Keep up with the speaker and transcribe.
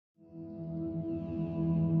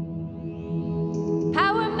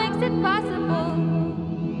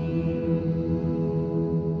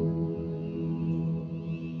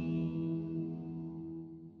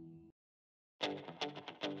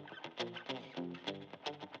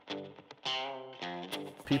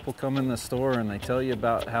people come in the store and they tell you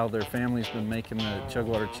about how their family's been making the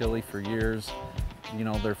Chugwater chili for years. You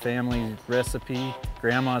know, their family recipe,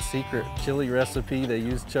 grandma's secret chili recipe, they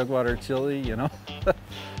use Chugwater chili, you know.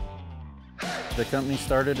 The company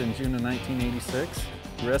started in June of 1986.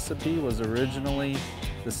 The recipe was originally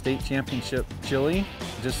the state championship chili.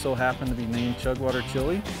 It just so happened to be named Chugwater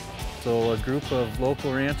Chili. So a group of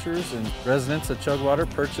local ranchers and residents of Chugwater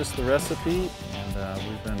purchased the recipe, and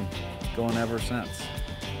we've been going ever since.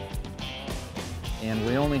 And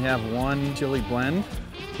we only have one chili blend.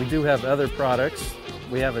 We do have other products.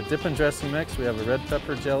 We have a dip and dressing mix, we have a red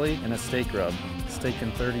pepper jelly, and a steak rub. It's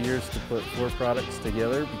taken 30 years to put 4 products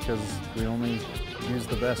together because we only use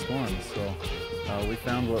the best ones. So we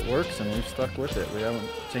found what works and we've stuck with it. We haven't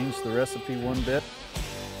changed the recipe one bit.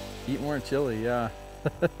 Eat more chili, yeah.